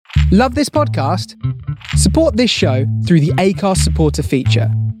Love this podcast? Support this show through the Acast supporter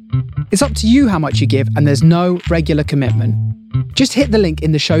feature. It's up to you how much you give, and there's no regular commitment. Just hit the link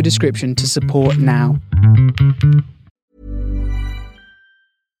in the show description to support now.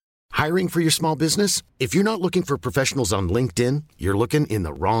 Hiring for your small business? If you're not looking for professionals on LinkedIn, you're looking in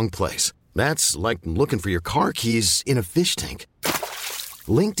the wrong place. That's like looking for your car keys in a fish tank.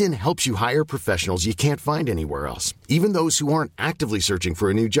 LinkedIn helps you hire professionals you can't find anywhere else, even those who aren't actively searching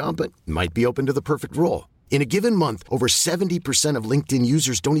for a new job but might be open to the perfect role. In a given month, over 70% of LinkedIn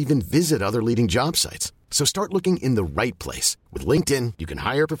users don't even visit other leading job sites. So start looking in the right place. With LinkedIn, you can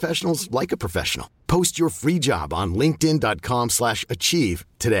hire professionals like a professional. Post your free job on linkedin.com/achieve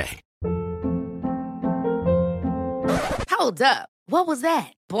today. Hold up. What was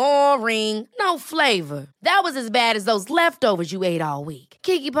that? Boring. No flavor. That was as bad as those leftovers you ate all week.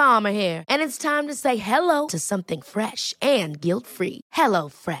 Keke Palmer here. And it's time to say hello to something fresh and guilt-free. Hello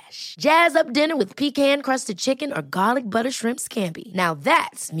Fresh. Jazz up dinner with pecan-crusted chicken or garlic butter shrimp scampi. Now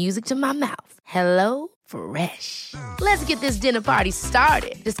that's music to my mouth. Hello Fresh. Let's get this dinner party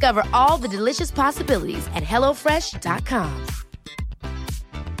started. Discover all the delicious possibilities at hellofresh.com.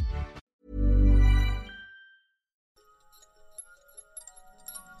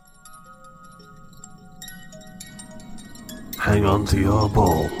 Hang on to your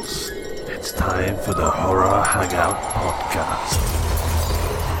balls. It's time for the Horror Hangout podcast.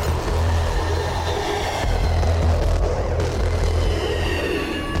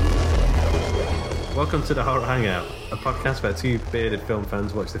 Welcome to the Horror Hangout, a podcast where two bearded film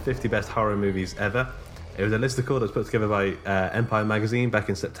fans watch the 50 best horror movies ever. It was a listicle that was put together by Empire Magazine back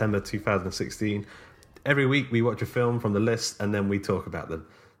in September 2016. Every week we watch a film from the list and then we talk about them.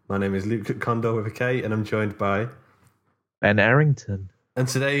 My name is Luke Condor with a K, and I'm joined by Ben Arrington. And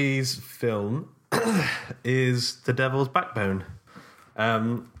today's film is The Devil's Backbone.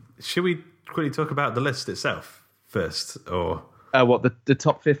 Should we quickly talk about the list itself first, or what the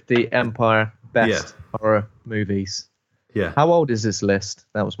top 50 Empire best horror movies? Yeah. How old is this list?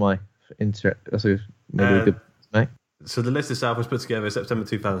 That was my interest. So maybe a good. Right? So the list itself was put together September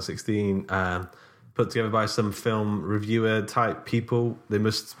 2016. Put together by some film reviewer type people. They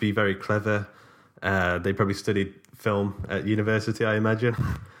must be very clever. They probably studied film at university, I imagine.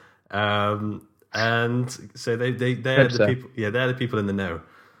 And so they're the people. Yeah, they're the people in the know.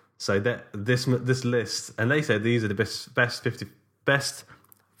 So that this list, and they said these are the best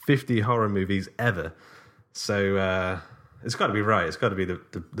 50 horror movies ever. So it's got to be right. It's got to be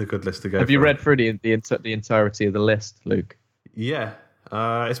the good list to go. Have you read through the entirety of the list, Luke? Yeah,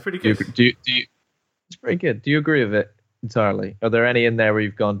 it's pretty good. Do you, it's pretty good. Do you agree with it entirely? Are there any in there where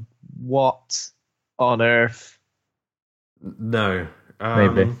you've gone, what on earth? No.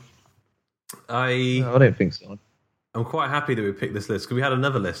 Maybe. I don't think so. I'm quite happy that we picked this list because we had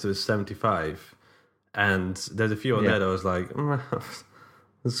another list that was 75, and there's a few on there that I was like,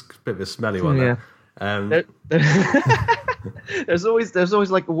 it's a bit of a smelly one. Yeah. There's always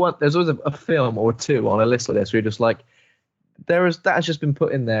like there's always a film or two on a list like this where you're just like, that has just been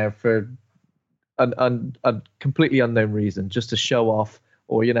put in there for a completely unknown reason, just to show off.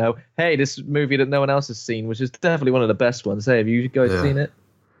 Or, hey, this movie that no one else has seen, which is definitely one of the best ones. Hey, have you guys seen it?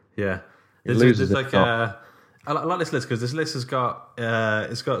 Yeah. There's like I like this list because this list has got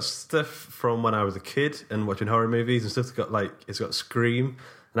it's got stuff from when I was a kid and watching horror movies, and stuff it's got Scream, and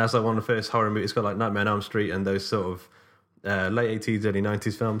that's like one of the first horror movies. It's got like Nightmare on Elm Street and those sort of late 80s, early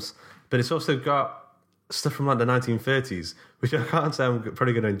 90s films. But it's also got stuff from like the 1930s, which I can't say I'm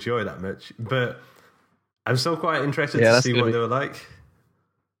probably going to enjoy that much, but I'm still quite interested to see what they were like.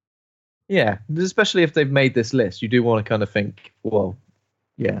 Yeah, especially if they've made this list, you do want to kind of think, well,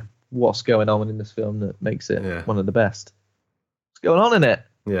 yeah, what's going on in this film that makes it one of the best? What's going on in it?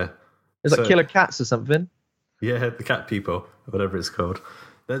 Yeah. Is that Killer Cats or something? Yeah, The Cat People, whatever it's called.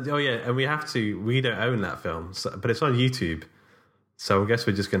 Oh, yeah, and we don't own that film, but it's on YouTube, so I guess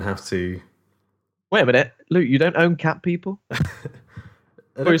we're just going to have to... Wait a minute, Luke, you don't own Cat People? You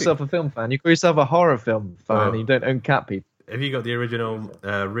call yourself a film fan. You call yourself a horror film fan, and you don't own Cat People. Have you got the original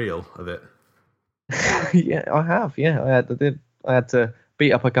reel of it? Yeah, I have. Yeah, I had to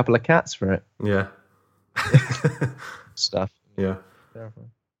beat up a couple of cats for it. Yeah. Stuff. Yeah.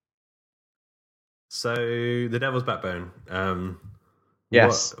 So, The Devil's Backbone.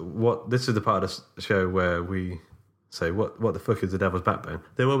 Yes. What? This is the part of the show where we say, what the fuck is The Devil's Backbone?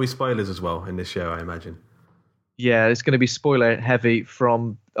 There will be spoilers as well in this show, I imagine. Yeah, it's going to be spoiler heavy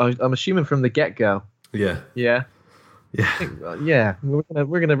from, I'm assuming, from the get-go. Yeah. Yeah. Yeah.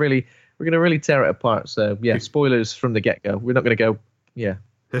 We're gonna really tear it apart. So yeah, spoilers from the get go. We're not gonna go. Yeah.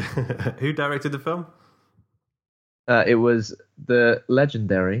 Who directed the film? It was the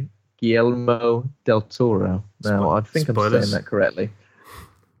legendary Guillermo del Toro. Now, I think Spoilers? I'm saying that correctly.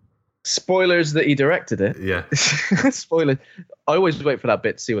 Spoilers that he directed it. Yeah. Spoilers. I always wait for that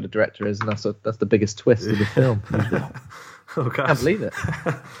bit to see what the director is, and that's the biggest twist of the film. Oh, God. I can't believe it.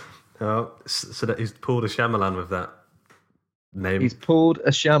 Oh, so that he's pulled a Shyamalan with that name. He's pulled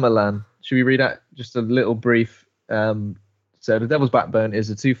a Shyamalan. Should we read out just a little brief? So, The Devil's Backbone is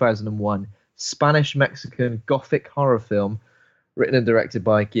a 2001 Spanish-Mexican gothic horror film written and directed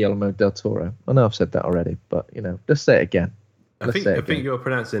by Guillermo del Toro. I know I've said that already, but, let's say it again. I think you're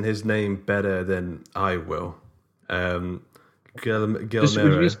pronouncing his name better than I will. Guillermo.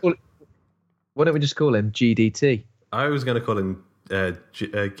 Why don't we just call him GDT? I was going to call him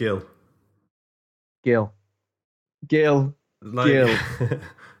Gil. Gil. Like, Gil.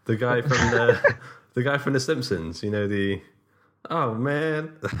 the guy from The Simpsons. Oh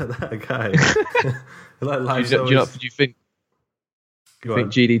man, that guy. Do you think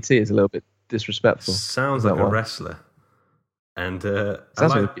GDT is a little bit disrespectful? Sounds like a wrestler. And it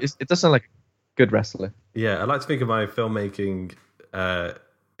does sound like a good wrestler. Yeah, I like to think of my filmmaking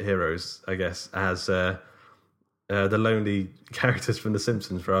heroes, I guess, as the lonely characters from The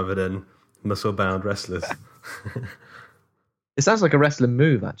Simpsons rather than muscle-bound wrestlers. It sounds like a wrestling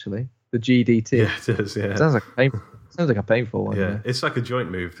move, actually. The GDT. Yeah, it does. Yeah, it sounds like a painful one. Yeah, it's like a joint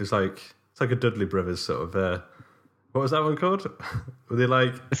move. It's like a Dudley Brothers sort of. What was that one called? Were they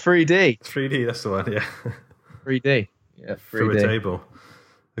like 3D? 3D. That's the one. Yeah. 3D. Yeah, 3D. Through a table.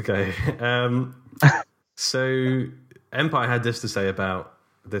 Okay. So Empire had this to say about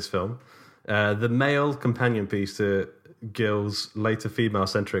this film. The male companion piece to Gil's later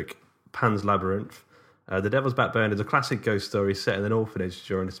female-centric Pan's Labyrinth. The Devil's Backbone is a classic ghost story set in an orphanage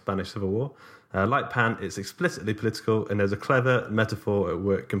during the Spanish Civil War. Like Pan, it's explicitly political, and there's a clever metaphor at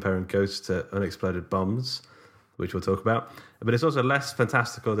work comparing ghosts to unexploded bombs, which we'll talk about. But it's also less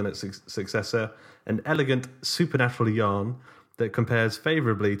fantastical than its successor, an elegant supernatural yarn that compares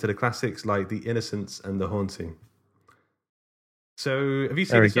favourably to the classics like The Innocents and The Haunting. So, have you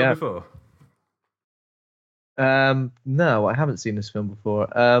seen this film before? No, I haven't seen this film before.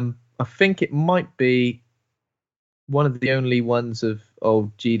 I think it might be one of the only ones of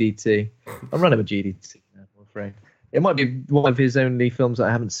old GDT. I'm running with GDT now, I'm afraid. It might be one of his only films that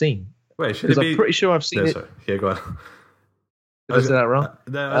I haven't seen. Wait, should it be... I'm pretty sure I've seen it. Sorry. Yeah, go on. Did I say that wrong?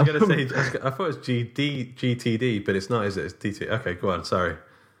 No, I was going to say, I thought it was GTD, but it's not, is it? It's DT. Okay, go on, sorry.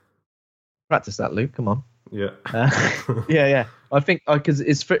 Practice that, Luke, come on. Yeah. Yeah. I think, because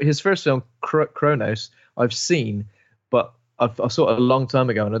his first film, Kronos, I've seen, but I saw it a long time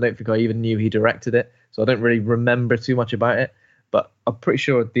ago, and I don't think I even knew he directed it, so I don't really remember too much about it. But I'm pretty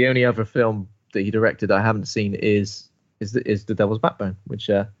sure the only other film that he directed that I haven't seen is The Devil's Backbone, which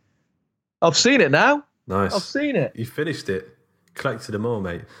I've seen it now. Nice. I've seen it. You finished it. Collected them all,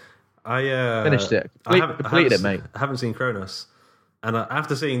 mate. I finished it. Completed it, mate. I haven't seen Kronos. And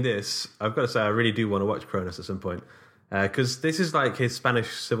after seeing this, I've got to say I really do want to watch Kronos at some point. Because this is like his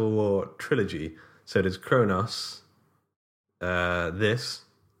Spanish Civil War trilogy. So there's Kronos, The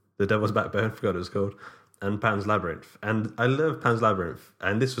Devil's Backbone, forgot what it was called, and Pan's Labyrinth. And I love Pan's Labyrinth.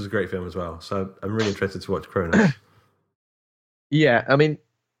 And this was a great film as well. So I'm really interested to watch Kronos. Yeah, I mean,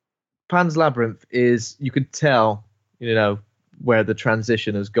 Pan's Labyrinth is, you could tell, where the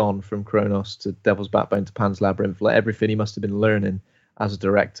transition has gone from Kronos to Devil's Backbone to Pan's Labyrinth. Like everything he must have been learning as a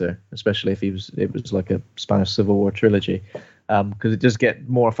director, especially if it was like a Spanish Civil War trilogy, because it does get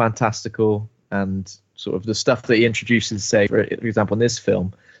more fantastical, and sort of the stuff that he introduces, say, for example, in this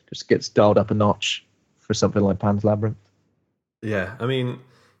film, just gets dialed up a notch for something like Pan's Labyrinth. Yeah, I mean,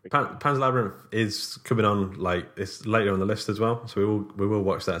 Pan's Labyrinth is coming on, like, it's later on the list as well, so we will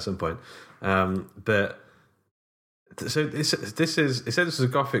watch that at some point. But so this is a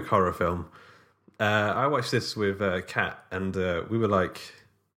gothic horror film. I watched this with Kat, and we were like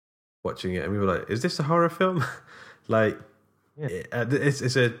watching it, and we were like, "Is this a horror film?" Like, yeah.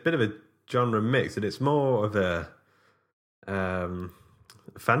 It's a bit of a genre mix, and it's more of a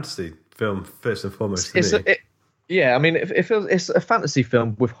fantasy film first and foremost. Yeah, I mean, it's a fantasy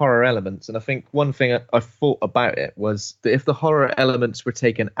film with horror elements, and I think one thing I thought about it was that if the horror elements were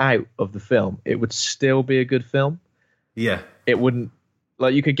taken out of the film, it would still be a good film. Yeah, it wouldn't.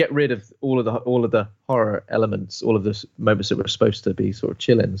 Like, you could get rid of all of the horror elements, all of the moments that were supposed to be sort of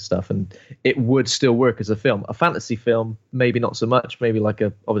chilling and stuff, and it would still work as a film. A fantasy film, maybe not so much. Maybe like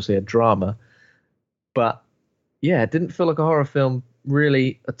obviously a drama, but yeah, it didn't feel like a horror film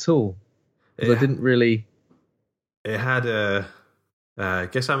really at all. I didn't really. It had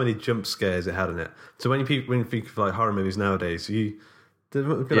guess how many jump scares it had in it. So when you think of like horror movies nowadays, there's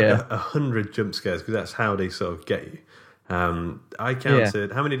like 100 jump scares, because that's how they sort of get you. I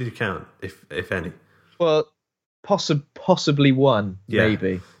counted. How many did you count, if any? Well, possibly one, Yeah.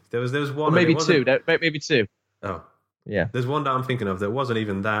 maybe. There was one. Or maybe two. Maybe two. Oh, yeah. There's one that I'm thinking of. That wasn't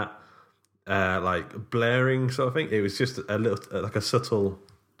even that like blaring sort of thing. It was just a little like a subtle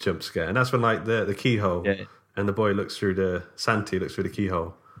jump scare, and that's when like the keyhole and the boy looks through Santi looks through the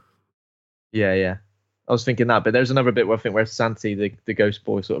keyhole. Yeah. I was thinking that, but there's another bit where Santi, the ghost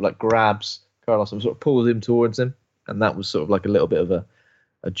boy, sort of like grabs Carlos and sort of pulls him towards him, and that was sort of like a little bit of a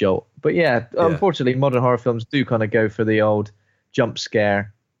jolt. But yeah, unfortunately, modern horror films do kind of go for the old jump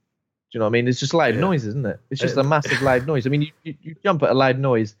scare. Do you know what I mean? It's just loud noise, isn't it? It's just a massive loud noise. I mean, you jump at a loud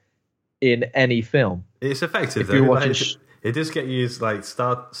noise in any film. It's effective, though. You're watching it does get you like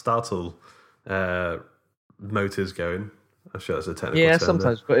startle motors going. I'm sure that's a technical term.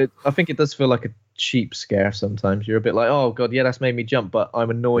 Sometimes, but I think it does feel like a cheap scare sometimes. You're a bit like, oh god, yeah, that's made me jump, but I'm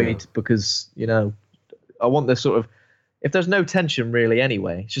annoyed because, I want this sort of, if there's no tension really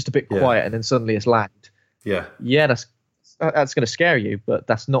anyway, it's just a bit quiet and then suddenly it's loud. Yeah, that's going to scare you, but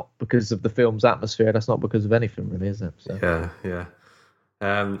that's not because of the film's atmosphere. That's not because of anything really, is it? So. Yeah.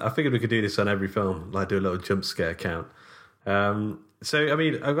 I figured we could do this on every film, like do a little jump scare count. So, I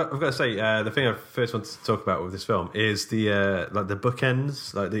mean, I've got to say, the thing I first wanted to talk about with this film is the like the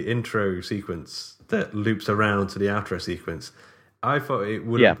bookends, like the intro sequence that loops around to the outro sequence. I thought it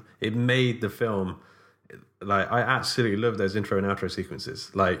would, it made the film, like, I absolutely love those intro and outro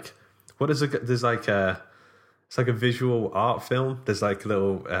sequences. Like, there's like it's like a visual art film. There's like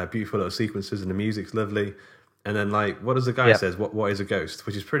little beautiful little sequences, and the music's lovely. And then, like, what does the guy says? What is a ghost?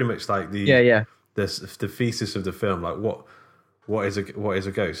 Which is pretty much like the thesis of the film. Like, what is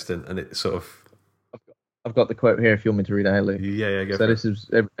a ghost? And it sort of. I've got the quote here. If you want me to read it out, Luke. Yeah. Go so this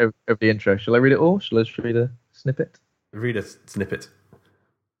is every intro. Shall I read it all? Shall I just read a snippet? Read a snippet.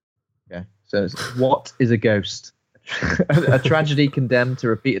 Okay. So it's, what is a ghost? A tragedy condemned to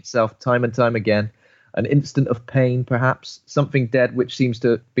repeat itself time and time again. An instant of pain, perhaps. Something dead which seems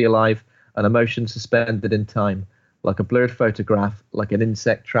to be alive. An emotion suspended in time. Like a blurred photograph. Like an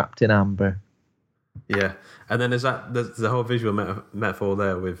insect trapped in amber. Yeah. And then there's the whole visual metaphor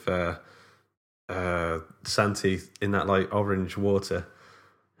there with Santi in that, like, orange water.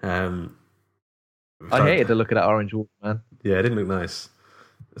 I hated the look of that orange water, man. Yeah, it didn't look nice.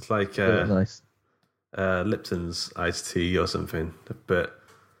 It's like nice. Lipton's iced tea or something. But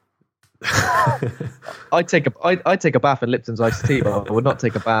I'd take a bath in Lipton's iced tea, but I would not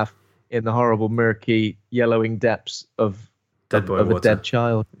take a bath in the horrible, murky, yellowing depths of a dead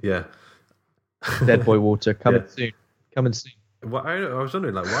child. Yeah. Dead boy water coming soon. Well, I was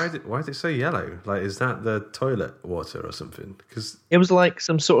wondering, like, why is it so yellow? Like, is that the toilet water or something? Because it was like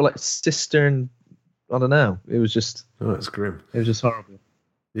some sort of like cistern. I don't know. It was just. Oh, that's grim. It was just horrible.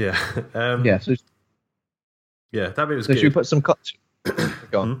 Yeah. Yeah. So. Yeah, that bit was good. Should we put some? Go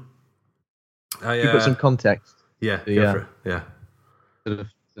on. You put some context. Yeah. Go for it. Yeah. To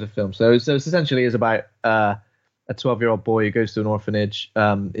the film. So it's essentially is about a 12-year-old boy who goes to an orphanage.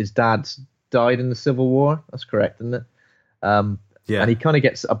 His dad's died in the Civil War. That's correct, isn't it? And he kind of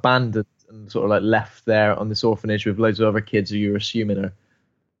gets abandoned and sort of like left there on this orphanage with loads of other kids who you're assuming are,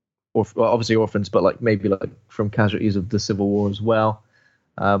 obviously orphans, but like maybe like from casualties of the Civil War as well.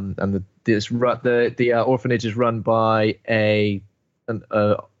 And the orphanage is run by an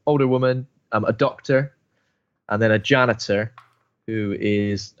older woman, a doctor, and then a janitor who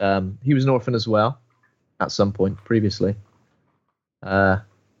is he was an orphan as well at some point previously.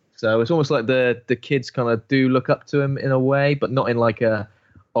 So it's almost like the kids kind of do look up to him in a way, but not in like a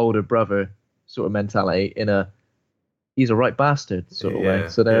older brother sort of mentality. He's a right bastard sort of way.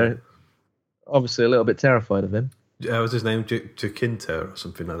 So they're obviously a little bit terrified of him. Was his name Jacinto or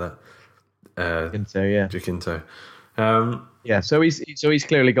something like that? Jacinto, yeah. Jacinto. So he's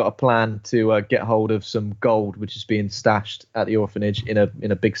clearly got a plan to get hold of some gold, which is being stashed at the orphanage in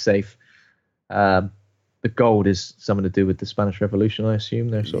a big safe. The gold is something to do with the Spanish Revolution, I assume.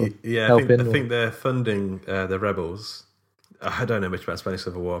 They're sort of helping. I think they're funding the rebels. I don't know much about Spanish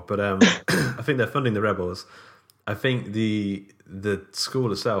Civil War, but I think they're funding the rebels. I think the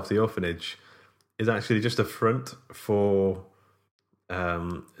school itself, the orphanage, is actually just a front for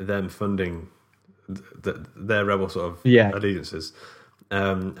them funding their rebel sort of allegiances.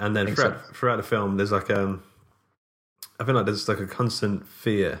 And then throughout the film, there's like I feel like there's like a constant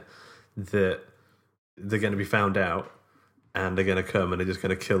fear that they're going to be found out and they're going to come and they're just going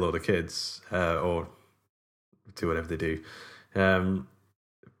to kill all the kids or do whatever they do.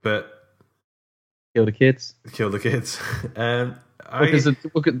 But kill the kids. Because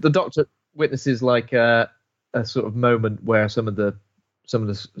the doctor witnesses like a sort of moment where some of the sort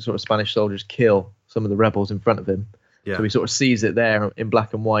of Spanish soldiers kill some of the rebels in front of him, Yeah. So he sort of sees it there in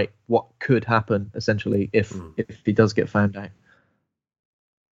black and white, what could happen, essentially, if he does get found out.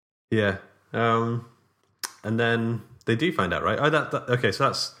 Yeah. And then they do find out, right? Oh, okay,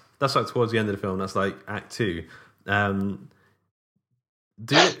 so that's like towards the end of the film. That's like Act 2. Oh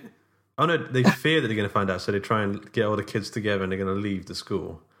no, they fear that they're going to find out, so they try and get all the kids together and they're going to leave the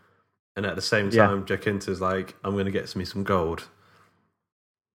school. And at the same time, Jacinta's like, I'm going to get me some gold.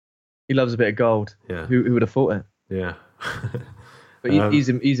 He loves a bit of gold. Yeah. Who would have thought it? Yeah. But he's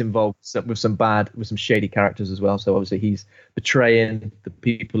involved with some shady characters as well. So obviously he's betraying the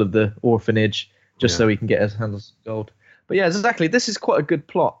people of the orphanage just so he can get his hands on gold. But yeah, exactly. This is quite a good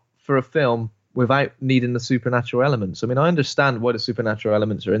plot for a film without needing the supernatural elements. I mean, I understand why the supernatural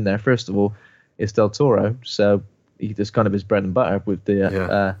elements are in there. First of all, it's Del Toro, so that's kind of his bread and butter with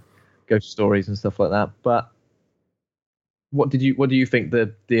the ghost stories and stuff like that. But what do you think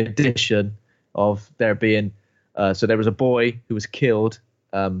the addition of there being so there was a boy who was killed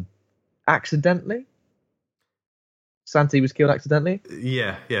accidentally? Santi was killed accidentally?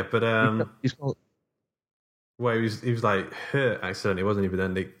 Yeah, but well, he was like hurt accidentally, wasn't he? But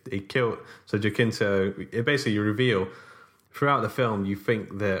then he killed. So Jacinto, basically you reveal throughout the film, you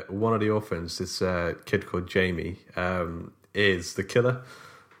think that one of the orphans, this kid called Jamie, is the killer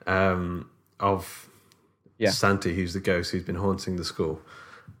of Santi, who's the ghost who's been haunting the school.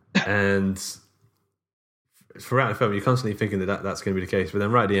 And throughout the film, you're constantly thinking that's going to be the case. But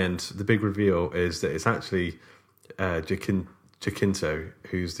then right at the end, the big reveal is that it's actually Jacinto,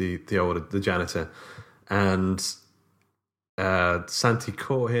 who's the janitor. And Santi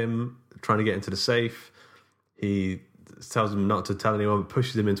caught him trying to get into the safe. He tells him not to tell anyone,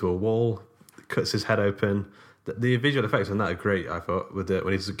 pushes him into a wall, cuts his head open. The visual effects on that are great, I thought, with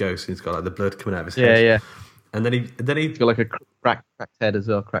when he's a ghost and he's got like the blood coming out of his head. Yeah. And then he's got like a cracked head as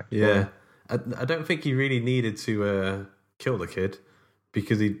well. Yeah. I don't think he really needed to kill the kid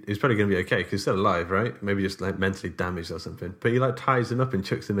because he's probably going to be okay because he's still alive, right? Maybe just like mentally damaged or something. But he like ties him up and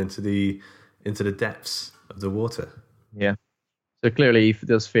chucks him into the depths of the water. Yeah. So clearly he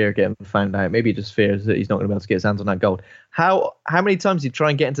does fear getting found out. Maybe he just fears that he's not going to be able to get his hands on that gold. How many times did he try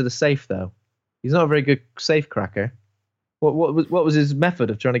and get into the safe though? He's not a very good safe cracker. What was his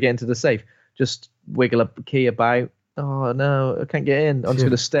method of trying to get into the safe? Just wiggle a key about. Oh no, I can't get in. I'm just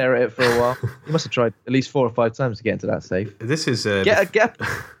going to stare at it for a while. He must have tried at least 4 or 5 times to get into that safe. This is get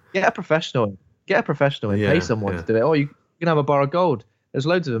a professional. Get a professional and pay someone to do it. Oh, you can have a bar of gold. There's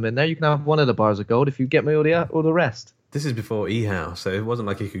loads of them in there. You can have one of the bars of gold if you get me all the rest. This is before eHow, so it wasn't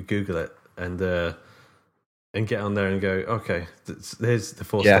like you could Google it and get on there and go, okay, here's the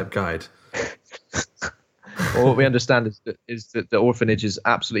 4-step guide. Well, what we understand is that the orphanage is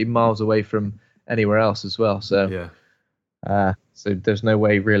absolutely miles away from anywhere else as well. So so there's no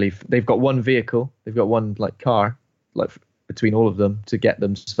way really. They've got one vehicle. They've got one like car, like between all of them to get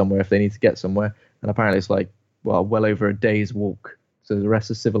them somewhere if they need to get somewhere. And apparently it's like well over a day's walk. So the rest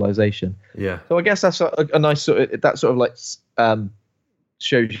is civilization. Yeah. So I guess that's a nice sort of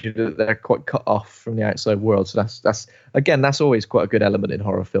shows you that they're quite cut off from the outside world. So that's always quite a good element in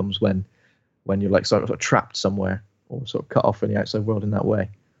horror films when you're like sort of trapped somewhere or sort of cut off from the outside world in that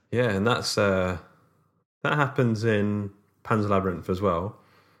way. Yeah, and that's that happens in Pan's Labyrinth as well.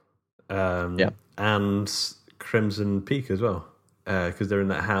 And Crimson Peak as well, because they're in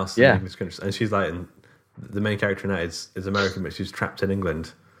that house. And she's like. The main character in that is American, but she's trapped in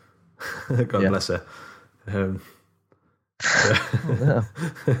England. God bless her.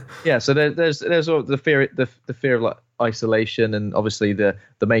 So there's all the fear of like isolation, and obviously the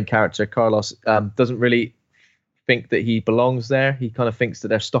main character Carlos doesn't really think that he belongs there. He kind of thinks that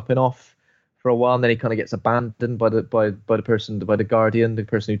they're stopping off for a while, and then he kind of gets abandoned by the guardian, the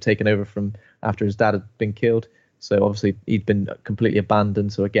person who'd taken over from after his dad had been killed. So obviously he'd been completely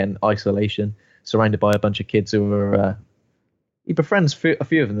abandoned. So again, isolation. Surrounded by a bunch of kids who are, he befriends a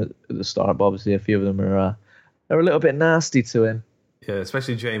few of them at the start, but obviously a few of them are a little bit nasty to him. Yeah,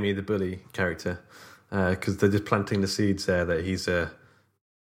 especially Jamie, the bully character, because they're just planting the seeds there that he's a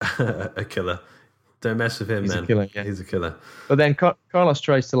killer. Don't mess with him, man. He's a killer. But then Carlos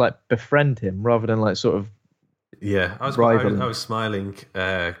tries to like befriend him rather than like sort of. Yeah, I was smiling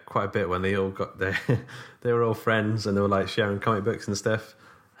quite a bit when they all got there. They were all friends and they were like sharing comic books and stuff.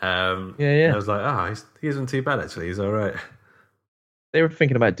 I was like, he isn't too bad actually. He's all right. They were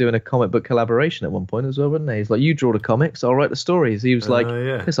thinking about doing a comic book collaboration at one point as well, weren't they? He's like, you draw the comics, I'll write the stories. He was like,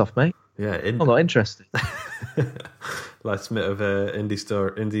 piss off, mate. Yeah, I'm not interested. Last bit of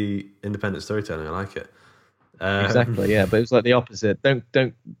indie independent storytelling. I like it. Exactly, yeah. But it was like the opposite. They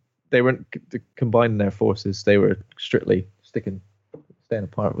weren't combining their forces. They were strictly staying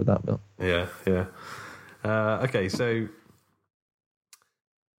apart with that. Bill. Yeah. Okay, so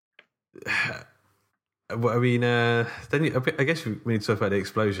well, I mean, I guess we need to talk about the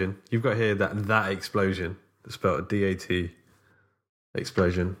explosion. You've got here that explosion, spelled DAT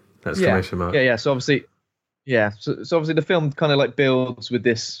explosion. Exclamation mark. Yeah. So obviously, So obviously, the film kind of like builds with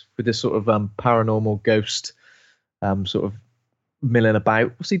this sort of paranormal ghost, sort of milling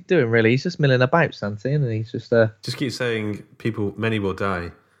about. What's he doing really? He's just milling about, Santi, and he's just keep saying many will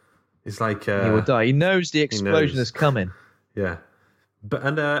die. It's like he will die. He knows the explosion is coming. Yeah, but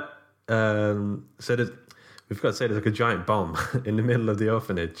so we've got to say there's like a giant bomb in the middle of the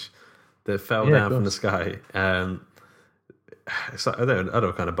orphanage that fell down from the sky. It's like, I don't know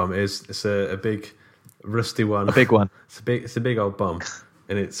what kind of bomb it is. It's a big rusty one. A big one. It's a big old bomb,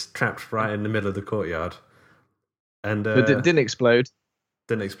 and it's trapped right in the middle of the courtyard. And but it didn't explode.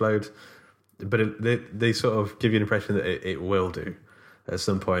 Didn't explode, but they sort of give you an impression that it will do at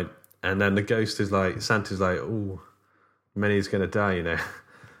some point. And then the ghost is like, Santa's like, "Oh, Manny's gonna die," you know.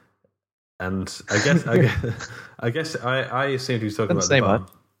 And I guess I assumed he was talking about the bomb.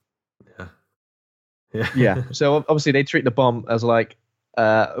 Yeah. So obviously they treat the bomb as like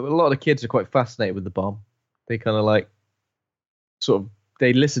a lot of the kids are quite fascinated with the bomb. They kind of like sort of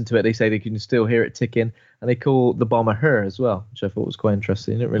they listen to it. They say they can still hear it ticking, and they call the bomb a her as well, which I thought was quite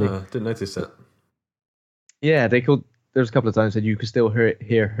interesting. Didn't notice that. Yeah, they called. There's a couple of times that you could still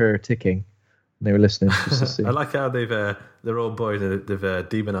hear her ticking. And they were listening. Just to see. I like how they're all boys and they've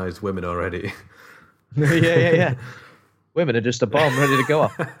demonized women already. Yeah. Women are just a bomb ready to go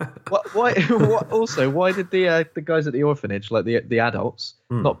off. Why did the guys at the orphanage, like the adults,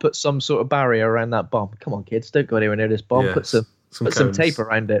 not put some sort of barrier around that bomb? Come on, kids, don't go anywhere near this bomb. Yeah, put some tape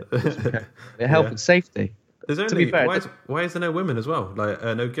around it. Health and safety. To be fair, why is there no women as well? Like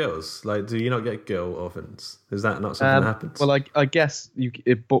no girls? Like, do you not get girl orphans? Is that not something that happens? Well, I guess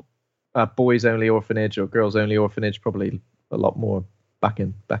boys only orphanage or girls only orphanage probably a lot more back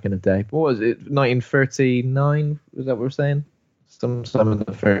in the day. What was it? 1939? Was that what we're saying? Some of the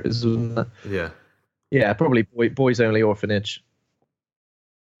 30s, wasn't it? Yeah. Yeah, probably boys only orphanage.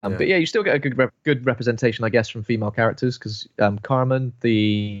 But yeah, you still get a good representation, I guess, from female characters because Carmen,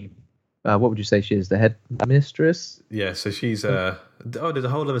 what would you say she is? The headmistress? Yeah, so she's there's a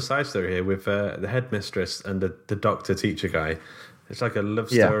whole other side story here with the headmistress and the doctor teacher guy. It's like a love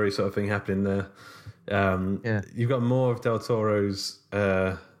story sort of thing happening there. You've got more of Del Toro's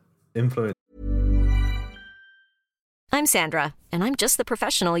influence. I'm Sandra, and I'm just the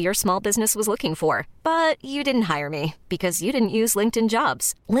professional your small business was looking for. But you didn't hire me because you didn't use LinkedIn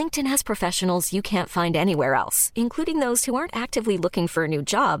Jobs. LinkedIn has professionals you can't find anywhere else, including those who aren't actively looking for a new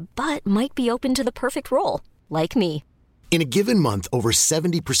job, but might be open to the perfect role, like me. In a given month, over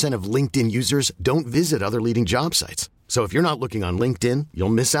 70% of LinkedIn users don't visit other leading job sites. So if you're not looking on LinkedIn, you'll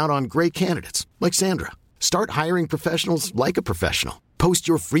miss out on great candidates like Sandra. Start hiring professionals like a professional. Post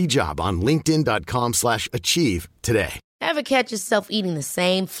your free job on linkedin.com/achieve today. Ever catch yourself eating the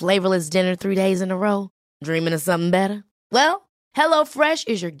same flavorless dinner 3 days in a row? Dreaming of something better? Well, HelloFresh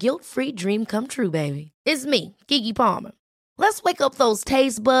is your guilt-free dream come true, baby. It's me, Keke Palmer. Let's wake up those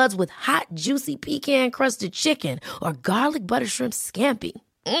taste buds with hot, juicy pecan-crusted chicken or garlic butter shrimp scampi.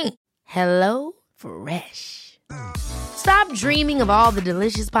 Hello Fresh. Stop dreaming of all the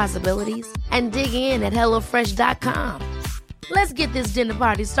delicious possibilities and dig in at HelloFresh.com. Let's get this dinner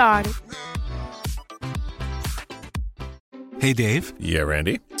party started. Hey, Dave. Yeah,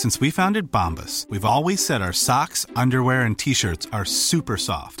 Randy. Since we founded Bombas, we've always said our socks, underwear, and T-shirts are super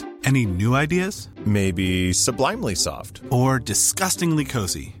soft. Any new ideas? Maybe sublimely soft. Or disgustingly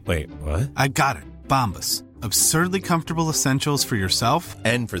cozy. Wait, what? I got it. Bombas. Absurdly comfortable essentials for yourself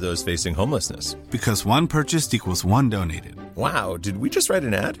and for those facing homelessness. Because one purchased equals one donated. Wow, did we just write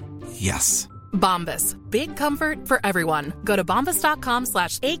an ad? Yes. Bombas. Big comfort for everyone. Go to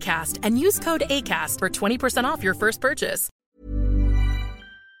bombas.com/ACAST and use code ACAST for 20% off your first purchase.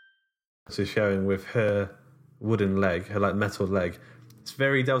 So showing with her wooden leg, her like metal leg. It's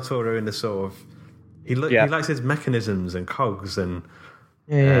very Del Toro in the sort of he likes his mechanisms and cogs and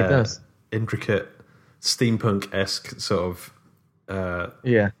he does intricate steampunk-esque sort of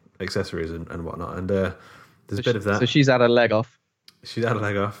accessories and whatnot. And there's a bit of that. So she's had her leg off. The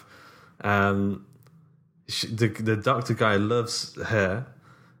doctor guy loves her,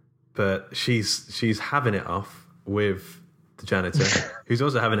 but she's having it off with the janitor, who's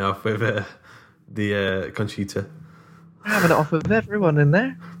also having it off with the Conchita. Having it off with everyone in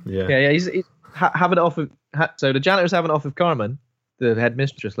there. Yeah. He's having it off of. So the janitor's having it off of Carmen, the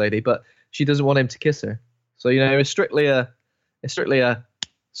headmistress lady, but she doesn't want him to kiss her. So it's strictly a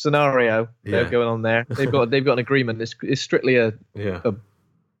scenario going on there. They've got an agreement. It's strictly a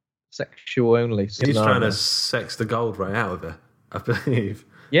sexual only. He's trying to sex the gold right out of her, I believe.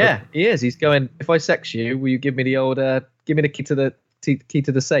 Yeah, he is. He's going, if I sex you, will you give me the old, give me the key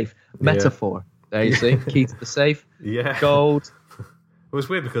to the safe? Metaphor. There you see, key to the safe. Yeah. Gold. It was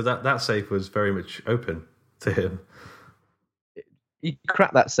weird because that safe was very much open to him. He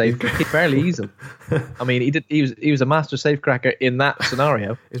cracked that safe fairly easily. I mean, he was a master safe cracker in that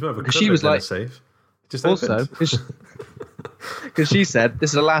scenario. He's more of a she was like, a safe. Just also, because she said, this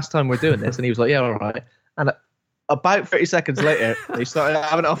is the last time we're doing this. And he was like, yeah, all right. And about 30 seconds later, they started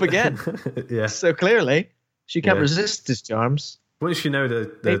having it off again. Yeah. So clearly, she can't resist his charms. Once you know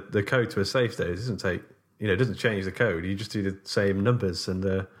the code to a safe, though, it doesn't take, it doesn't change the code. You just do the same numbers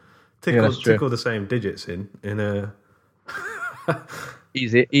and tick all the same digits in a...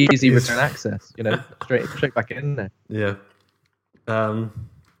 easy return access, straight back in there. Yeah.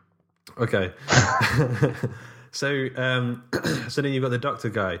 Okay. So then you've got the doctor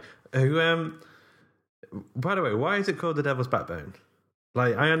guy who, by the way, why is it called the Devil's Backbone?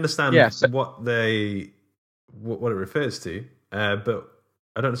 Like, I understand what it refers to, but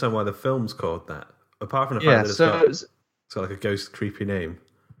I don't understand why the film's called that. Apart from the fact that it's got like a ghost creepy name.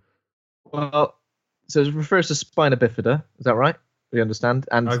 Well, so it refers to spina bifida. Is that right? We understand.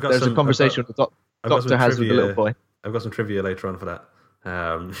 And there's a conversation the doctor has with the little boy. I've got some trivia later on for that.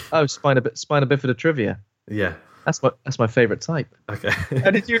 Spina bifida trivia. Yeah, that's my favorite type. Okay.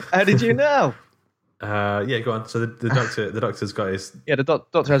 How did you know? Yeah, go on. So the doctor's got his... Yeah, the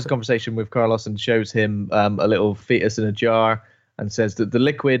doctor has a conversation with Carlos and shows him a little fetus in a jar and says that the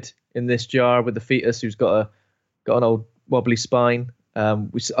liquid in this jar with the fetus who's got an old wobbly spine,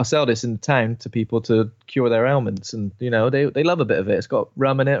 I sell this in town to people to cure their ailments, and they love a bit of it. It's got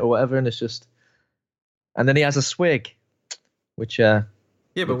rum in it or whatever, and it's just... And then he has a swig, which... yeah,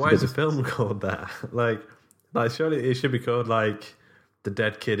 but why is the film called that? Like surely it should be called like The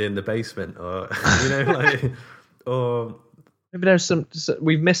Dead Kid in the Basement, or or maybe there's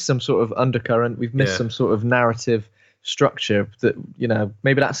we've missed some sort of undercurrent. We've missed some sort of narrative structure that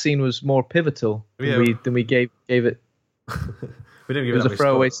maybe that scene was more pivotal than we gave it. We didn't give it a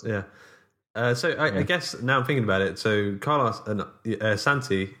throwaway. Yeah. So I guess now I'm thinking about it. So Carlos and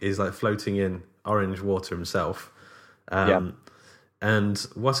Santi is like floating in orange water himself. And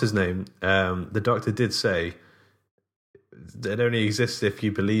what's his name? The doctor did say it only exists if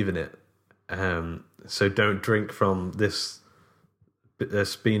you believe in it. So don't drink from this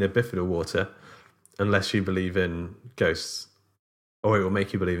spina bifida water unless you believe in ghosts, or it will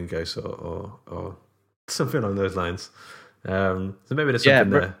make you believe in ghosts, or something along those lines. So maybe there's something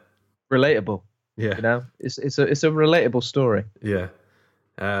there. Relatable. Yeah, it's a relatable story. Yeah.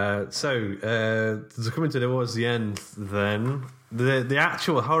 So coming towards the end, then the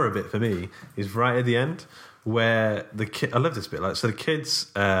actual horror bit for me is right at the end, where the kid. I love this bit. Like, so the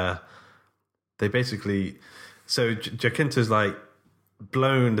kids, they basically, so Jacinto's like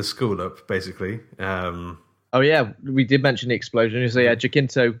blown the school up, basically. Oh yeah, we did mention the explosion. So yeah,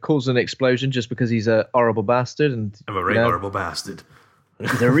 Jacinto calls an explosion just because he's a horrible bastard, and I'm a really horrible bastard.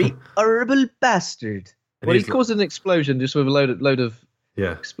 He's a really horrible bastard. Well, he caused an explosion just with a load of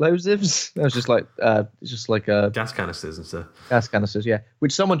explosives. That was just like gas canisters and stuff. Gas canisters, yeah,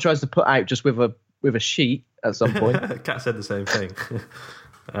 which someone tries to put out just with a sheet at some point. Kat said the same thing.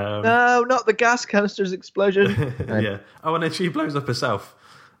 No, not the gas canisters explosion. Yeah. Oh, and then she blows up herself.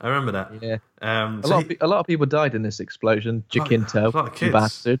 I remember that. Yeah. A lot of people died in this explosion. Jacinto, a lot of kids.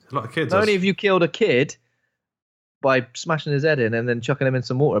 Bastard. A lot of kids. Not only have you killed a kid by smashing his head in and then chucking him in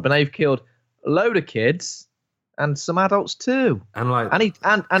some water, but now you've killed a load of kids and some adults too.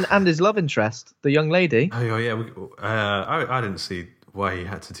 And his love interest, the young lady. Oh yeah. I didn't see why he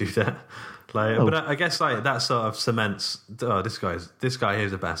had to do that. But I guess like that sort of cements. Oh, this guy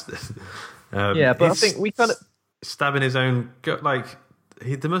here's a bastard. Yeah, but I think we kind of stabbing his own.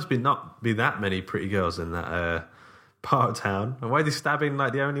 There must not be that many pretty girls in that part of town. And why is he stabbing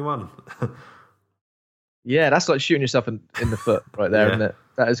like the only one? Yeah, that's like shooting yourself in the foot right there, isn't it?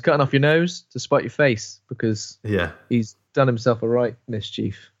 That is cutting off your nose to spite your face because he's done himself a right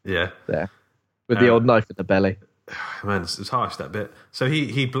mischief. Yeah, there with the old knife in the belly. Man, it's harsh, that bit. So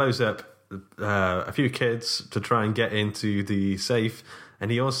he blows up a few kids to try and get into the safe,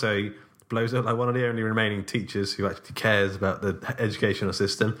 and he also blows up like one of the only remaining teachers who actually cares about the educational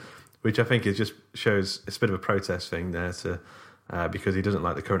system, which I think just shows it's a bit of a protest thing there because he doesn't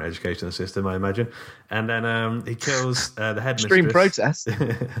like the current educational system, I imagine. And then he kills the headmistress. Extreme protest.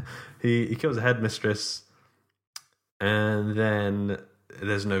 He kills the headmistress, and then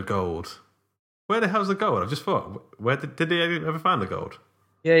there's no gold. Where the hell's the gold? I've just thought, where did he ever find the gold?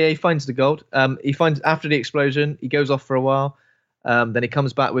 Yeah, he finds the gold. He finds after the explosion. He goes off for a while. Then he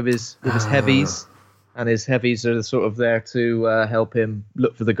comes back with his heavies, and his heavies are sort of there to help him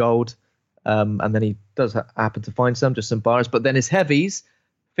look for the gold. And then he does happen to find just some bars. But then his heavies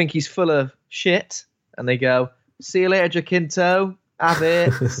think he's full of shit, and they go, "See you later, Jacinto. Have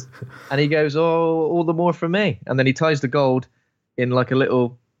it." And he goes, "Oh, all the more for me." And then he ties the gold in like a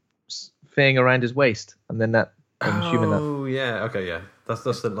little thing around his waist, and then that. I'm assuming that. Oh yeah, okay, yeah.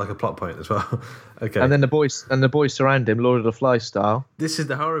 That's like a plot point as well. Okay. And then the boys surround him, Lord of the Flies style. This is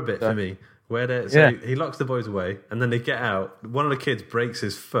the horror bit for me, where he locks the boys away, and then they get out. One of the kids breaks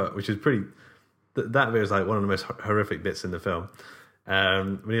his foot, which is pretty. That bit was like one of the most horrific bits in the film.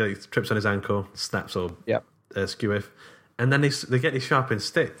 When he trips on his ankle, snaps or skew, and then they get these sharpened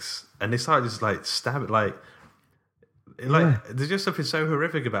sticks, and they start just like stab it there's just something so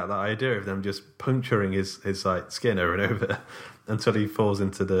horrific about that idea of them just puncturing his like skin over and over until he falls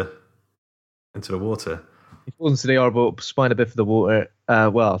into the water. He falls into the horrible spina bifida water,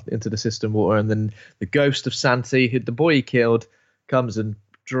 into the cistern water, and then the ghost of Santi, who the boy he killed, comes and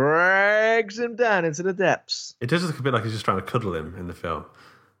drags him down into the depths. It does look a bit like he's just trying to cuddle him in the film.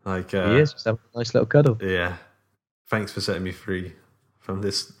 Like he is just having a nice little cuddle. Yeah. Thanks for setting me free from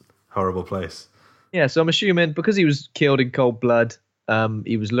this horrible place. Yeah, so I'm assuming because he was killed in cold blood,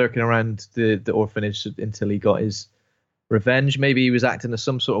 he was lurking around the orphanage until he got his revenge. Maybe he was acting as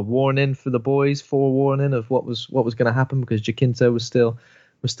some sort of warning for the boys, forewarning of what was going to happen, because Jacinto was still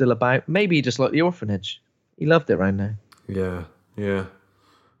about. Maybe he just liked the orphanage. He loved it right now. Yeah.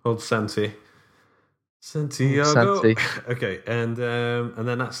 Old Santiago. Santi. Okay, and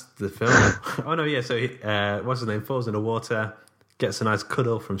then that's the film. Oh no, yeah. So what's his name? Falls in the water, gets a nice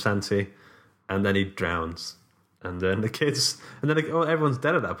cuddle from Santi. And then he drowns, and then the kids, and then everyone's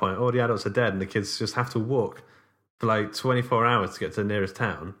dead at that point. All the adults are dead, and the kids just have to walk for like 24 hours to get to the nearest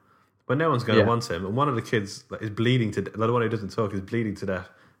town. But no one's going to want him. And one of the kids is bleeding to death. The one who doesn't talk is bleeding to death,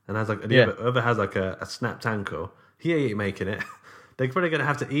 and has like the other has like a snapped ankle. He ain't making it. They're probably going to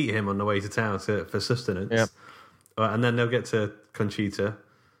have to eat him on the way to town for sustenance. Yeah. And then they'll get to Conchita,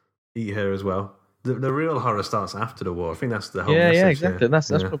 eat her as well. The real horror starts after the war. I think that's the whole message. Yeah, exactly. That's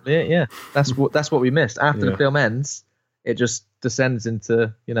probably it. Yeah, that's what we missed. After the film ends, it just descends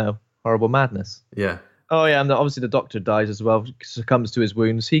into horrible madness. Yeah. Oh yeah, and obviously the doctor dies as well, succumbs to his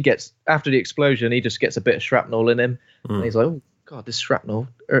wounds. He gets, after the explosion, he just gets a bit of shrapnel in him, and he's like, "Oh God, this shrapnel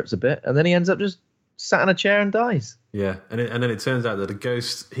hurts a bit," and then he ends up just sat in a chair and dies. Yeah, and then it turns out that the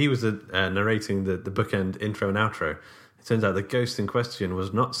ghost, he was narrating the bookend intro and outro. It turns out the ghost in question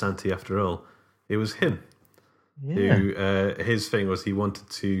was not Santi after all. It was him, who his thing was he wanted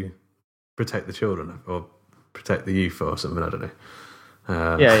to protect the children or protect the youth or something. I don't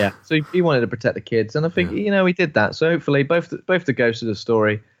know. Yeah. So he wanted to protect the kids, and I think he did that. So hopefully both the ghosts of the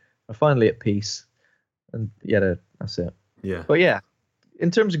story are finally at peace, and that's it. Yeah. But yeah,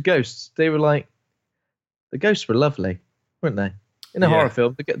 in terms of ghosts, they were like, the ghosts were lovely, weren't they? In a horror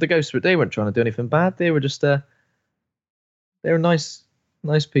film, the ghosts they weren't trying to do anything bad. They were just they were nice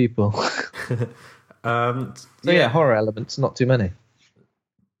people. Horror elements, not too many.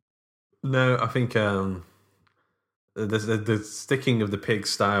 No, I think the sticking of the pig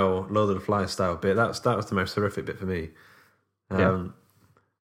style, Lord of the Flies style bit, that was the most horrific bit for me. But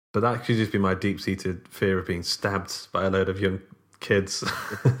that could just be my deep-seated fear of being stabbed by a load of young kids.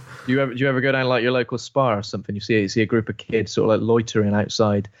 Do you ever go down like your local Spar or something? You see a group of kids sort of like loitering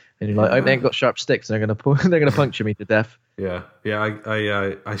outside, and you're like, "Oh, they ain't got sharp sticks, and they're gonna puncture me to death." Yeah.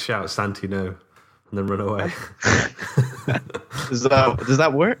 I shout Santi no, and then run away. Does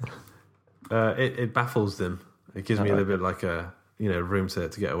that work? It baffles them. It gives me a little bit like a room to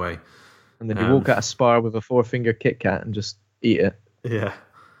get away. And then you walk out of Spar with a 4-finger Kit Kat and just eat it. Yeah.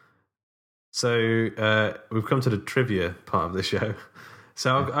 So we've come to the trivia part of the show.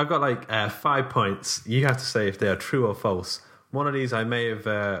 So I've got like 5 points. You have to say if they are true or false. One of these we may have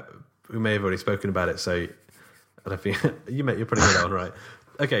already spoken about it. So I don't think you're probably get that one right.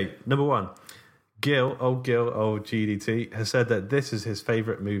 Okay, number 1. old GDT, has said that this is his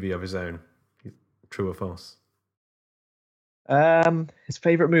favourite movie of his own. True or false? His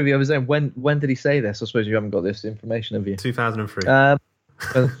favourite movie of his own. When did he say this? I suppose you haven't got this information, have you? 2003.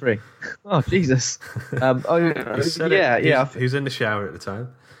 2003. Oh Jesus. He was in the shower at the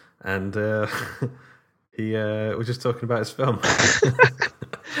time, and he was just talking about his film.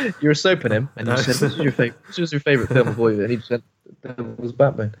 You were soaping him, and you said, "This was your favourite film of all," and he said, "That was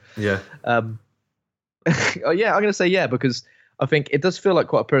Batman." Yeah. I'm going to say yeah, because I think it does feel like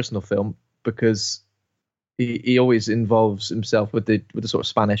quite a personal film, because he always involves himself with the sort of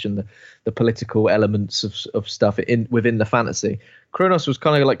Spanish and the political elements of stuff within the fantasy. Cronos was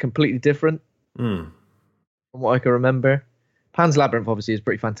kind of like completely different from what I can remember. Pan's Labyrinth obviously is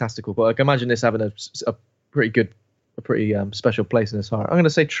pretty fantastical, but I can imagine this having a pretty special place in his heart. I'm going to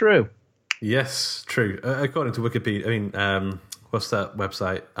say true. Yes, true. According to Wikipedia, I mean, what's that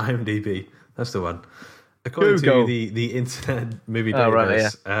website? IMDb. That's the one. According Google. to the Internet Movie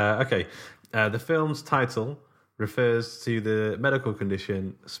Database. Okay. The film's title refers to the medical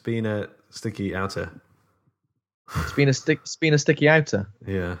condition spina sticky outer. Spina sticky outer.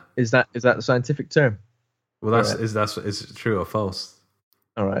 Yeah. Is that the scientific term? Well, is it true or false?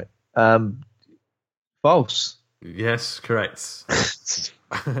 All right. False. Yes, correct.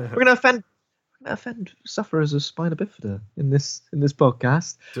 We're gonna offend sufferers of spina bifida in this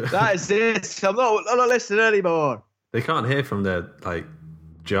podcast. That is it. I'm not listening anymore. They can't hear from their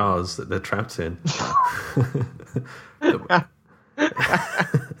jars that they're trapped in.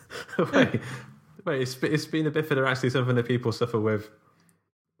 Wait, is spina bifida actually something that people suffer with,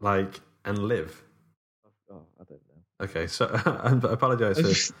 and live? Oh, I don't know. Okay, so I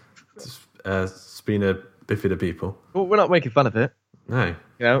apologise for spina bifida people. Well, we're not making fun of it. No.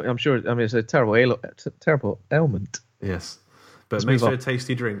 I'm sure. I mean, it's a terrible ailment. Yes, but it makes for a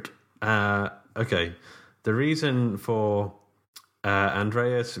tasty drink. Okay, the reason for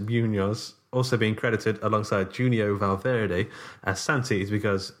Andreas Munoz also being credited alongside Junio Valverde as Santi is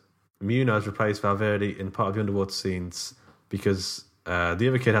because Munoz replaced Valverde in part of the underwater scenes because the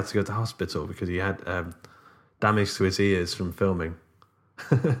other kid had to go to hospital because he had damage to his ears from filming.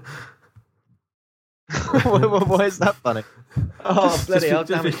 Why is that funny? Oh, bloody hell!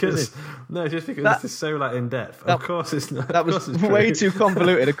 Just because this is so in depth. Of course, it's not. That was way too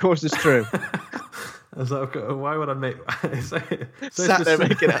convoluted. Of course, it's true. I was like, why would I make? Sat there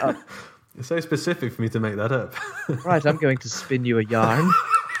making it up. It's so specific for me to make that up. Right, I'm going to spin you a yarn.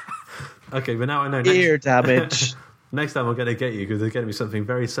 Okay, but now I know. Ear damage. Next time I'm going to get you because there's going to be something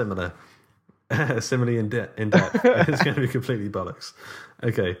very similar, similarly in depth. It's going to be completely bollocks.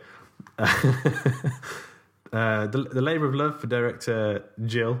 Okay. The labour of love for director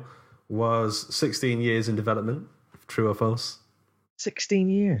Jill was 16 years in development. True or false? 16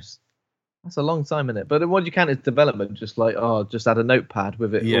 years. That's a long time, isn't it? But what do you count as development? Just just add a notepad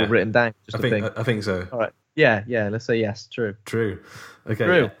with it all written down. I think so. All right. Yeah. Let's say yes. True. Okay.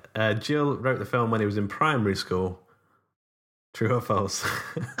 True. Jill wrote the film when he was in primary school. True or false?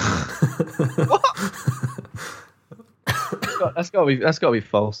 What? That's got to be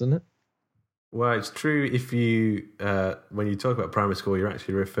false, isn't it? Well, it's true if you when you talk about primary school, you're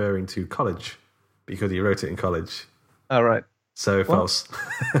actually referring to college because you wrote it in college. Oh, right. So false.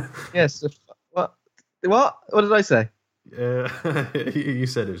 Yes. What? What did I say? You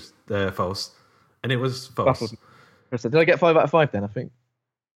said it was false, and it was false. Did I get 5 out of 5 then? I think.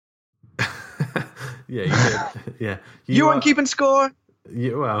 Yeah, you did. Yeah, you weren't keeping score.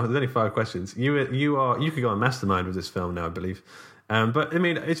 Well, there's only 5 questions. You could go on Mastermind with this film now, I believe. But I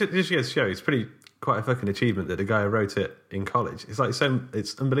mean, it just goes to show it's quite a fucking achievement that the guy who wrote it in college. It's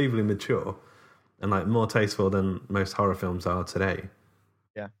it's unbelievably mature and more tasteful than most horror films are today.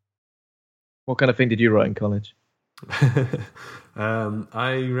 Yeah. What kind of thing did you write in college?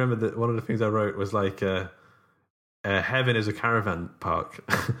 I remember that one of the things I wrote was heaven is a caravan park,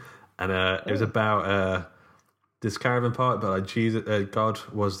 and it was about this caravan park, but Jesus, God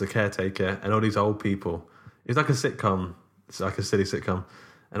was the caretaker, and all these old people. It was like a sitcom. It's like a silly sitcom,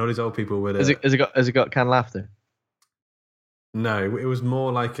 and all these old people would. Has it got canned laughter? No, it was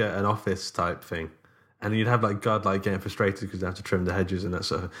more like an office type thing, and you'd have God getting frustrated because they have to trim the hedges and that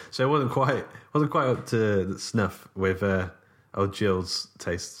sort of. So it wasn't quite up to the snuff with old Jill's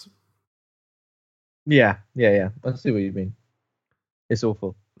tastes. Yeah. I see what you mean. It's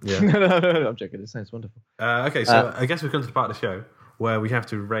awful. Yeah. No, I'm joking. It sounds wonderful. Okay, so I guess we've come to the part of the show where we have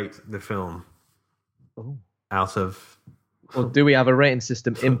to rate the film out of. Well, do we have a rating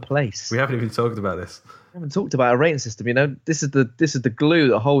system in place? We haven't even talked about this. We haven't talked about a rating system. This is the glue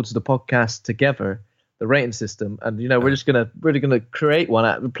that holds the podcast together. The rating system, and we're just gonna create one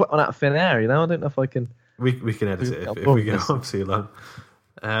out of thin air. I don't know if I can. We can edit it if we go on too long.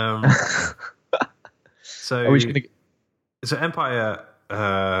 So are we just gonna? So Empire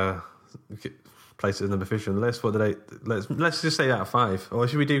places number 50 on the list. What do they? Let's just say out of 5, or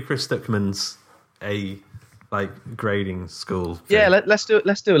should we do Chris Stuckman's grading school thing? Yeah, let's do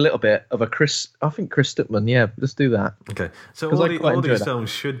a little bit of a Chris. I think Chris Stuckman. Yeah, let's do that. Okay, so all these films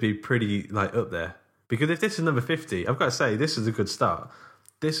should be pretty up there, because if this is number 50, I've got to say this is a good start.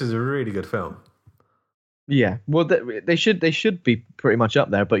 This is a really good film. Yeah, well, they should be pretty much up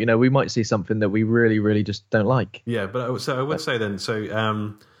there, but we might see something that we really, really just don't like. Yeah, but I would say then.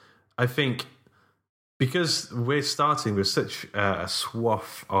 So I think because we're starting with such a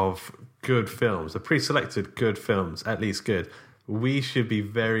swath of good films, the pre-selected good films, at least good, we should be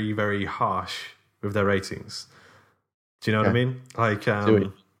very, very harsh with their ratings. Do you know what I mean? Like,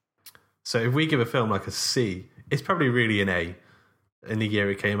 so if we give a film like a C, it's probably really an A in the year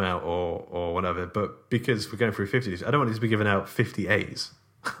it came out or whatever. But because we're going through 50s, I don't want it to be given out 50 A's.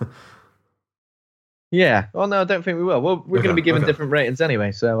 Yeah. Oh, no, I don't think we will. Well, we're going to be given different ratings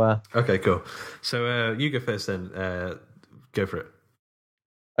anyway, so... Okay, cool. So you go first then. Go for it.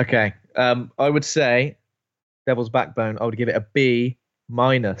 Okay. I would say Devil's Backbone, I would give it a B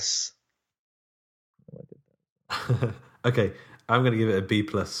minus. Okay, I'm going to give it a B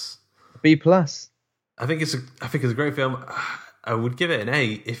plus. B plus? I think it's a great film. I would give it an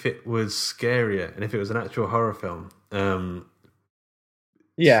A if it was scarier and if it was an actual horror film.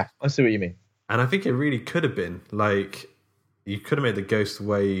 Yeah, I see what you mean. And I think it really could have been. Like, you could have made the ghost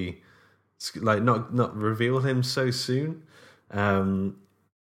way, like, not reveal him so soon.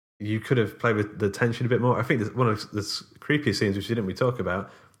 You could have played with the tension a bit more. I think one of the creepiest scenes, which didn't we talk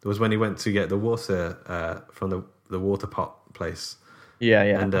about, was when he went to get the water from the water pot place. Yeah,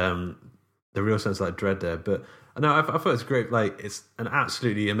 yeah. And the real sense of like dread there. But no, I thought it was great. Like, it's an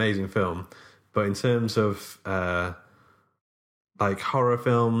absolutely amazing film. But in terms of like horror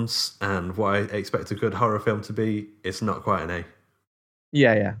films and what I expect a good horror film to be, it's not quite an A.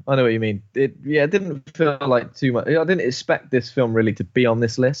 Yeah, yeah, I know what you mean. It didn't feel like too much. I didn't expect this film really to be on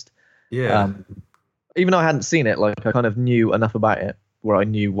this list. Yeah. Even though I hadn't seen it, like I kind of knew enough about it where I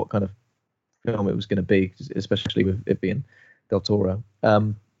knew what kind of film it was going to be, especially with it being Del Toro.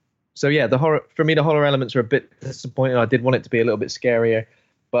 So yeah, the horror elements are a bit disappointing. I did want it to be a little bit scarier,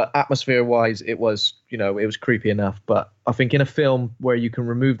 but atmosphere-wise, it was creepy enough. But I think in a film where you can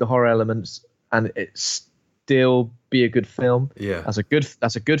remove the horror elements and it still be a good film, yeah, that's a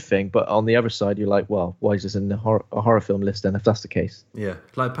good thing. But on the other side, you're like, well, why is this in a horror film list then? If that's the case, yeah,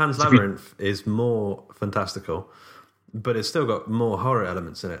 like Pan's Labyrinth is more fantastical, but it's still got more horror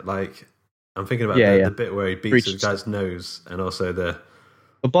elements in it. Like, I'm thinking about the bit where he beats the guy's nose, and also the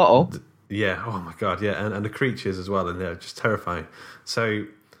bottle. Yeah. Oh my god. Yeah, and the creatures as well, and they're just terrifying. So,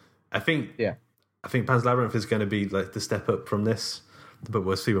 I think Pan's Labyrinth is going to be like the step up from this, but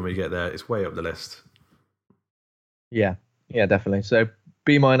we'll see when we get there. It's way up the list. Yeah, definitely. So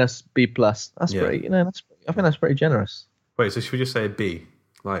B minus, B plus. That's pretty. I think that's pretty generous. Wait, so should we just say a B,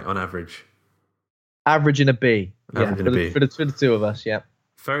 like on average? Average in a B. Average in a B. For the two of us. Yeah.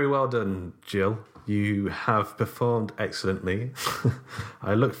 Very well done, Jill. You have performed excellently.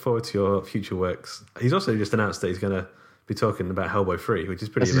 I look forward to your future works. He's also just announced that he's going to be talking about Hellboy 3, which is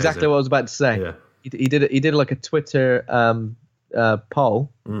pretty amazing. That's exactly what I was about to say. Yeah. He did like a Twitter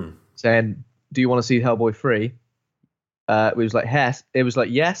poll saying, "Do you want to see Hellboy 3?" It was like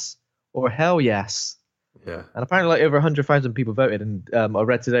yes or hell yes. Yeah. And apparently like over 100,000 people voted, and I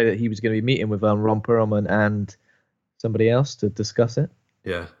read today that he was going to be meeting with Ron Perlman and somebody else to discuss it.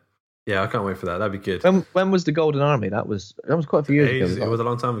 Yeah. Yeah, I can't wait for that. That'd be good. When was the Golden Army? That was quite a few years ago. It was a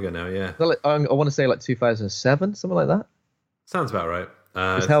long time ago now, yeah. I want to say like 2007, something like that. Sounds about right.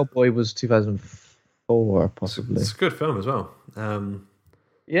 Because Hellboy was 2004, possibly. It's a good film as well.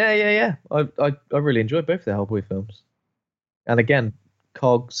 Yeah. I really enjoyed both the Hellboy films. And again,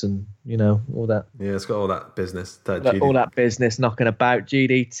 cogs and, all that. Yeah, it's got all that business. All that business knocking about,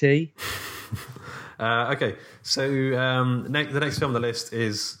 GDT. Okay, so the next film on the list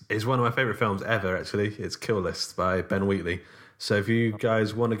is one of my favourite films ever, actually. It's Kill List by Ben Wheatley. So if you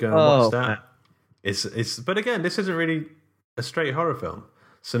guys want to go and watch that, it's. But again, this isn't really a straight horror film.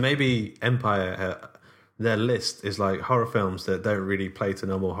 So maybe Empire, their list is like horror films that don't really play to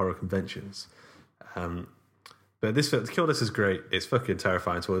normal horror conventions. But this Kill List is great. It's fucking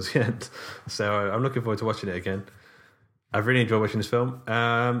terrifying towards the end. So I'm looking forward to watching it again. I've really enjoyed watching this film.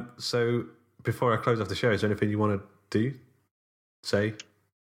 So before I close off the show, is there anything you want to say?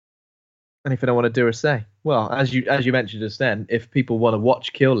 Anything I want to do or say? Well, as you mentioned just then, if people want to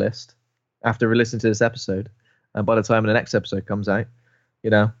watch Kill List after listening to this episode, and by the time the next episode comes out,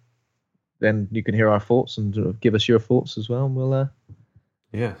 then you can hear our thoughts and give us your thoughts as well, and we'll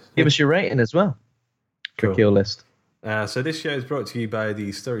give us your rating as well. Cool. Kill List. So this show is brought to you by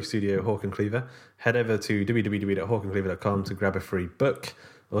the story studio Hawk and Cleaver. Head over to www.hawkandcleaver.com to grab a free book.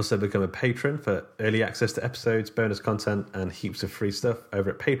 Also become a patron for early access to episodes, bonus content, and heaps of free stuff over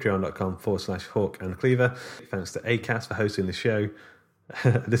at patreon.com/Hawk and Cleaver. Thanks to Acast for hosting the show.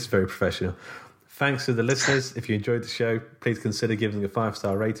 This is very professional. Thanks to the listeners. If you enjoyed the show, please consider giving a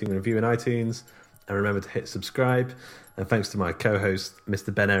 5-star rating and review in iTunes. And remember to hit subscribe. And thanks to my co-host,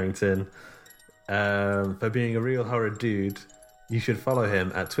 Mr. Ben Errington, for being a real horror dude. You should follow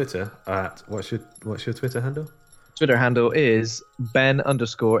him at Twitter at what's your Twitter handle? Twitter handle is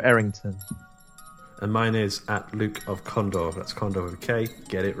Ben_Errington. And mine is at Luke of Condor. That's Condor with a K.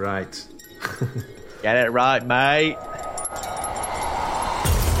 Get it right. Get it right, mate.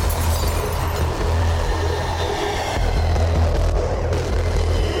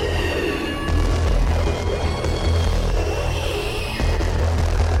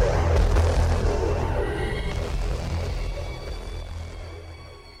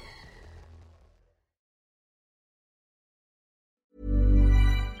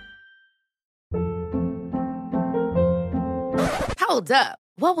 Hold up.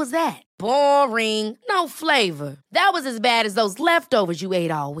 What was that? Boring. No flavor. That was as bad as those leftovers you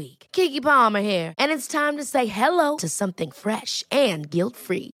ate all week. Keke Palmer here, and it's time to say hello to something fresh and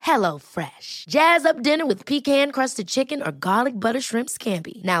guilt-free. Hello Fresh. Jazz up dinner with pecan-crusted chicken or garlic butter shrimp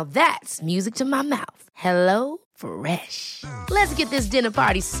scampi. Now that's music to my mouth. Hello Fresh. Let's get this dinner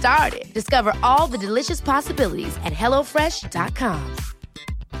party started. Discover all the delicious possibilities at HelloFresh.com.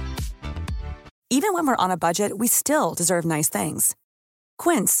 Even when we're on a budget, we still deserve nice things.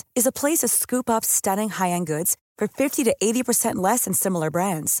 Quince is a place to scoop up stunning high-end goods for 50 to 80% less than similar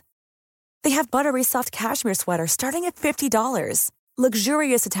brands. They have buttery soft cashmere sweaters starting at $50,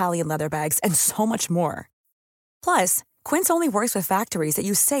 luxurious Italian leather bags, and so much more. Plus, Quince only works with factories that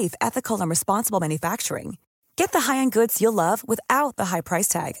use safe, ethical, and responsible manufacturing. Get the high-end goods you'll love without the high price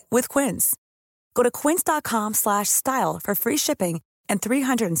tag with Quince. Go to quince.com/style for free shipping and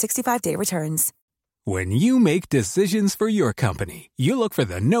 365-day returns. When you make decisions for your company, you look for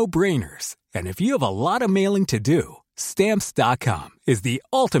the no-brainers. And if you have a lot of mailing to do, Stamps.com is the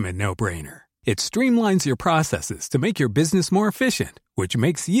ultimate no-brainer. It streamlines your processes to make your business more efficient, which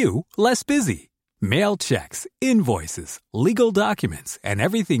makes you less busy. Mail checks, invoices, legal documents, and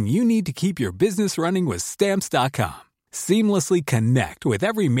everything you need to keep your business running with Stamps.com. Seamlessly connect with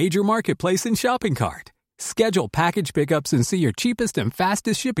every major marketplace and shopping cart. Schedule package pickups and see your cheapest and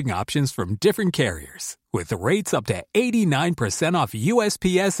fastest shipping options from different carriers, with rates up to 89% off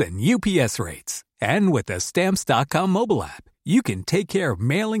USPS and UPS rates. And with the Stamps.com mobile app, you can take care of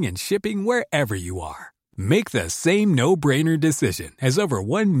mailing and shipping wherever you are. Make the same no-brainer decision as over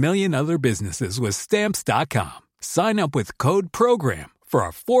 1 million other businesses with Stamps.com. Sign up with code PROGRAM for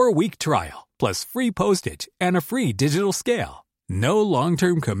a 4-week trial, plus free postage and a free digital scale. No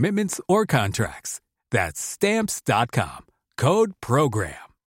long-term commitments or contracts. That's Stamps.com. Code PROGRAM.